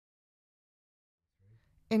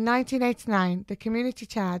In 1989, the community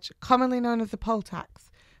charge, commonly known as the poll tax,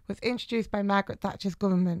 was introduced by Margaret Thatcher's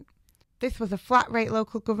government. This was a flat-rate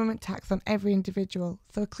local government tax on every individual,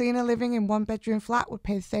 so a cleaner living in one-bedroom flat would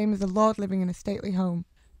pay the same as a lord living in a stately home.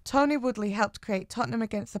 Tony Woodley helped create Tottenham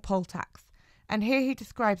Against the Poll Tax, and here he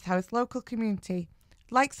describes how his local community,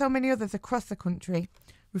 like so many others across the country,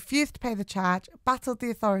 refused to pay the charge, battled the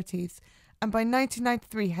authorities, and by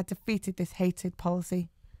 1993 had defeated this hated policy.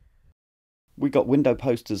 We got window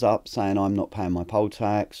posters up saying I'm not paying my poll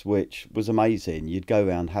tax, which was amazing. You'd go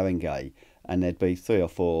around Haringey and there'd be 3 or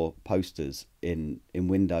 4 posters in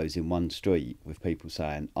windows in one street with people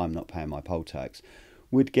saying I'm not paying my poll tax.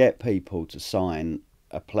 We'd get people to sign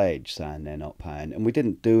a pledge saying they're not paying, and we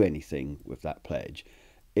didn't do anything with that pledge.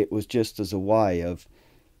 It was just as a way of,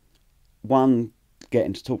 one,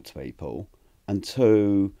 getting to talk to people, and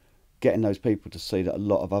 2, getting those people to see that a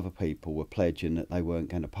lot of other people were pledging that they weren't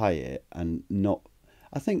going to pay it. And not,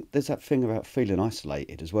 I think there's that thing about feeling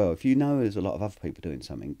isolated as well. If you know there's a lot of other people doing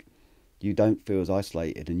something, you don't feel as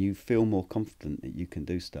isolated and you feel more confident that you can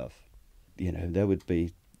do stuff. You know, there would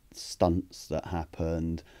be stunts that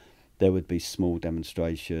happened, there would be small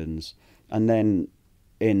demonstrations, and then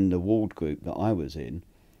in the ward group that I was in,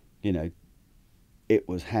 you know, it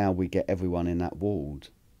was how we get everyone in that ward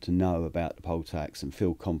to know about the poll tax and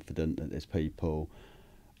feel confident that there's people,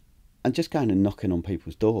 and just going and knocking on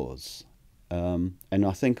people's doors. And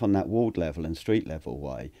I think on that ward level and street level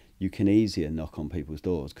way, you can easier knock on people's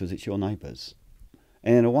doors because it's your neighbours.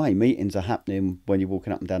 And in a way, meetings are happening when you're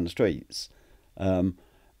walking up and down the streets. And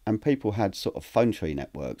people had sort of phone tree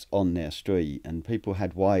networks on their street, and people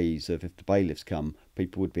had ways of, if the bailiffs come,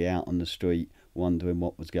 people would be out on the street wondering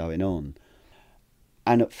what was going on.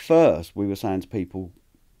 And at first we were saying to people,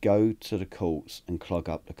 go to the courts and clog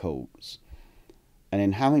up the courts. And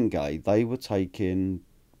in Haringey, they were taking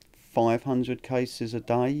 500 cases a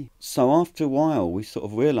day. So after a while, we sort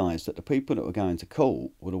of realised that the people that were going to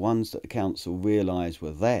court were the ones that the council realised were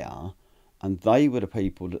there, and they were the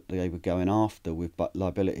people that they were going after with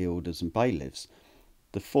liability orders and bailiffs.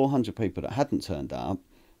 The 400 people that hadn't turned up,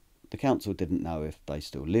 the council didn't know if they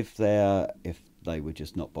still lived there, if they were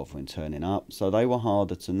just not bothering turning up, so they were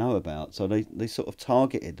harder to know about. So they sort of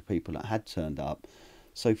targeted the people that had turned up.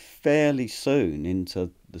 So fairly soon into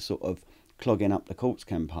the sort of clogging up the courts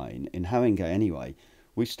campaign, in Haringey anyway,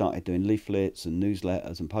 we started doing leaflets and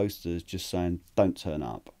newsletters and posters just saying, don't turn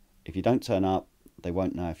up. If you don't turn up, they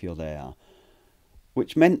won't know if you're there.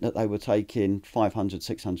 Which meant that they were taking 500,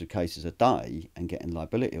 600 cases a day and getting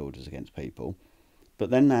liability orders against people. But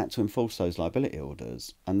then they had to enforce those liability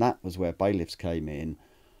orders, and that was where bailiffs came in,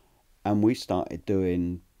 and we started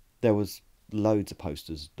doing, there was loads of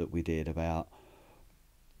posters that we did about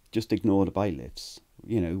just ignore the bailiffs.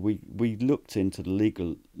 You know, we looked into the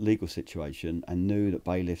legal situation and knew that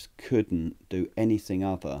bailiffs couldn't do anything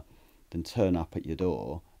other than turn up at your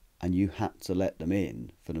door, and you had to let them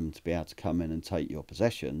in for them to be able to come in and take your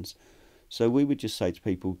possessions. So we would just say to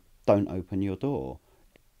people, don't open your door.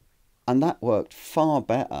 And that worked far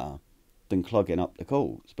better than clogging up the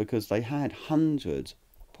courts, because they had hundreds,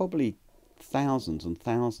 probably thousands and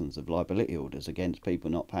thousands of liability orders against people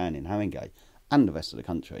not paying in Haringey and the rest of the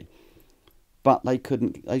country. But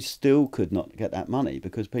they still could not get that money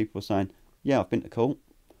because people were saying, yeah, I've been to court.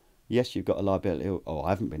 Yes, you've got a liability, or I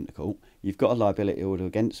haven't been to court. You've got a liability order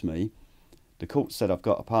against me. The court said I've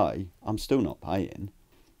got to pay. I'm still not paying.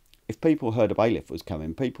 If people heard a bailiff was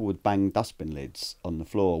coming, people would bang dustbin lids on the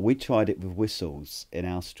floor. We tried it with whistles in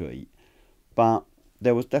our street, but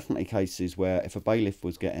there was definitely cases where if a bailiff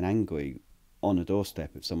was getting angry on a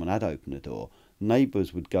doorstep, if someone had opened a door,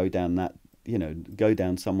 neighbours would go down that, you know, go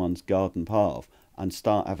down someone's garden path and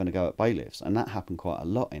start having a go at bailiffs. And that happened quite a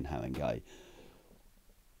lot in Haringey.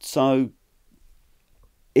 So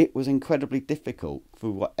it was incredibly difficult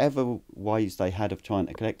for whatever ways they had of trying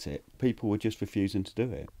to collect it. People were just refusing to do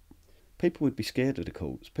it. People would be scared of the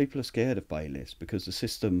courts. People are scared of bailiffs because the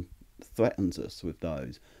system threatens us with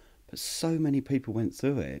those. But so many people went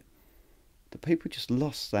through it that people just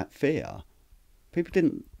lost that fear. People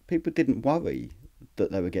didn't worry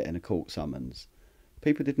that they were getting a court summons.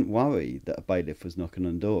 People didn't worry that a bailiff was knocking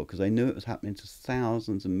on the door because they knew it was happening to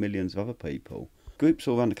thousands and millions of other people. Groups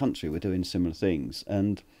all around the country were doing similar things,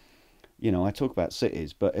 and you know, I talk about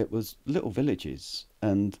cities, but it was little villages.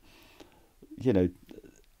 And you know,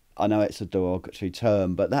 I know it's a derogatory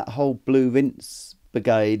term, but that whole Blue Rinse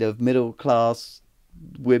brigade of middle class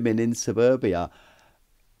women in suburbia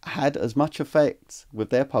had as much effect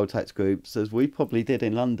with their poll tax groups as we probably did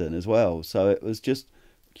in London as well. So it was just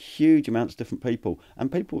huge amounts of different people,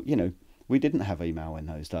 and people, you know, We didn't have email in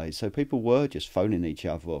those days, so people were just phoning each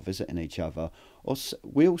other or visiting each other, or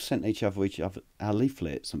we all sent each other our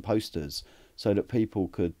leaflets and posters so that people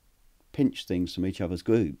could pinch things from each other's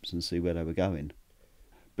groups and see where they were going.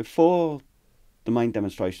 Before the main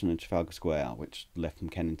demonstration in Trafalgar Square, which left from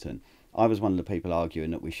Kennington, I was one of the people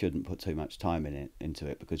arguing that we shouldn't put too much time into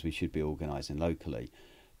it because we should be organising locally.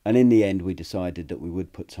 And in the end, we decided that we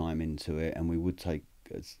would put time into it and we would take,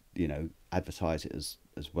 advertise it as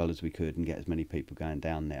well as we could and get as many people going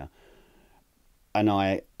down there. And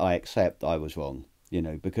I accept I was wrong,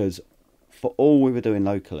 because for all we were doing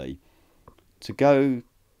locally, to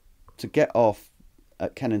get off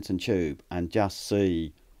at Kennington Tube and just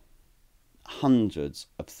see hundreds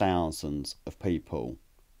of thousands of people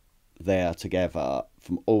there together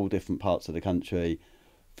from all different parts of the country,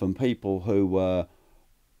 from people who were,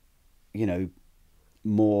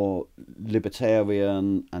 more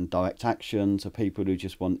libertarian and direct action to people who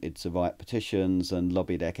just wanted to write petitions and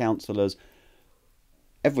lobby their councillors.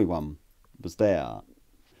 Everyone was there.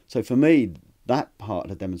 So for me, that part of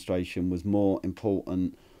the demonstration was more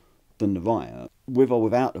important than the riot. With or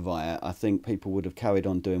without the riot, I think people would have carried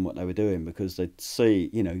on doing what they were doing because they'd see,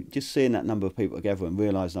 just seeing that number of people together and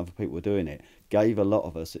realising other people were doing it gave a lot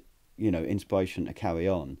of us, inspiration to carry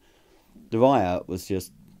on. The riot was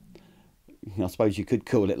just, I suppose you could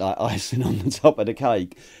call it like icing on the top of the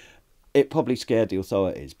cake. It probably scared the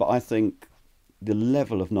authorities, but I think the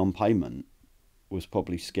level of non-payment was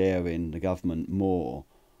probably scaring the government more.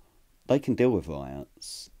 They can deal with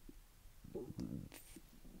riots.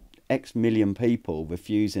 X million people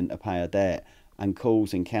refusing to pay a debt and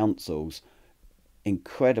causing councils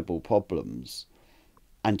incredible problems,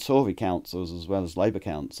 and Tory councils as well as Labour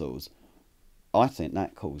councils. I think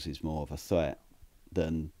that causes more of a threat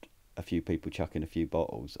than a few people chucking a few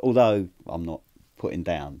bottles, although I'm not putting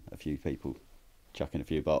down a few people chucking a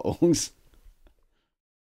few bottles.